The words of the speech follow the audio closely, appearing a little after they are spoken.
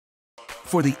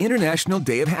For the International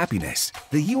Day of Happiness,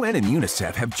 the UN and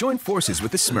UNICEF have joined forces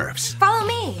with the Smurfs. Follow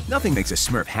me! Nothing makes a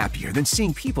Smurf happier than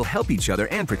seeing people help each other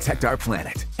and protect our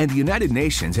planet. And the United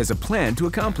Nations has a plan to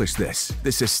accomplish this,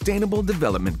 the Sustainable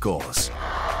Development Goals.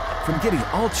 From getting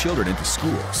all children into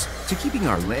schools, to keeping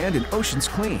our land and oceans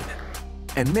clean,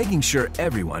 and making sure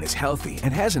everyone is healthy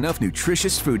and has enough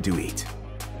nutritious food to eat.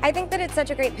 I think that it's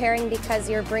such a great pairing because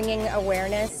you're bringing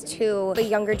awareness to the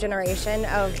younger generation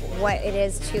of what it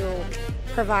is to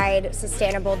provide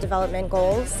sustainable development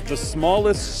goals. The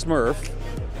smallest Smurf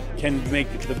can make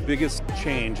the biggest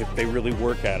change if they really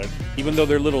work at it. Even though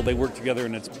they're little, they work together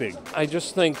and it's big. I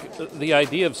just think the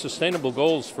idea of sustainable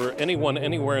goals for anyone,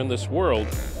 anywhere in this world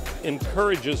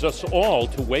encourages us all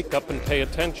to wake up and pay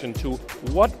attention to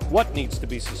what needs to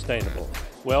be sustainable.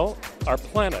 Well, our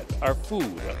planet, our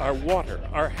food, our water,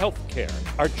 our health care,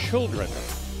 our children.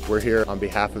 We're here on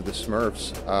behalf of the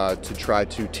Smurfs to try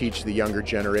to teach the younger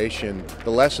generation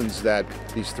the lessons that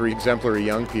these three exemplary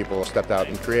young people stepped out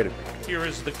and created. Here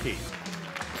is the key.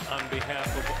 On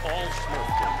behalf of all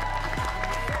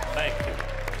Smurfs, thank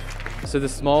you. So the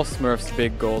Small Smurfs'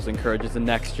 Big Goals encourages the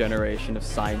next generation of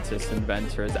scientists,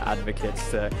 inventors, advocates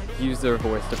to use their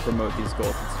voice to promote these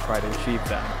goals and to try to achieve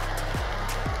them.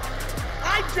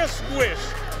 I just wish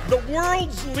the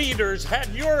world's leaders had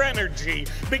your energy,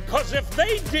 because if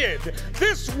they did,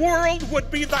 this world would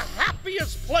be the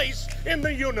happiest place in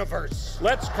the universe.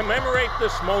 Let's commemorate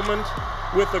this moment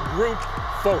with a group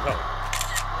photo.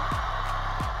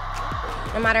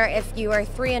 No matter if you are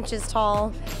 3 inches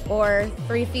tall or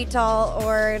 3 feet tall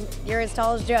or you're as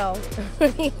tall as Joe,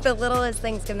 the littlest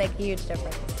things can make a huge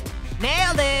difference.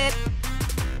 Nailed it!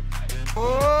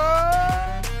 Oh!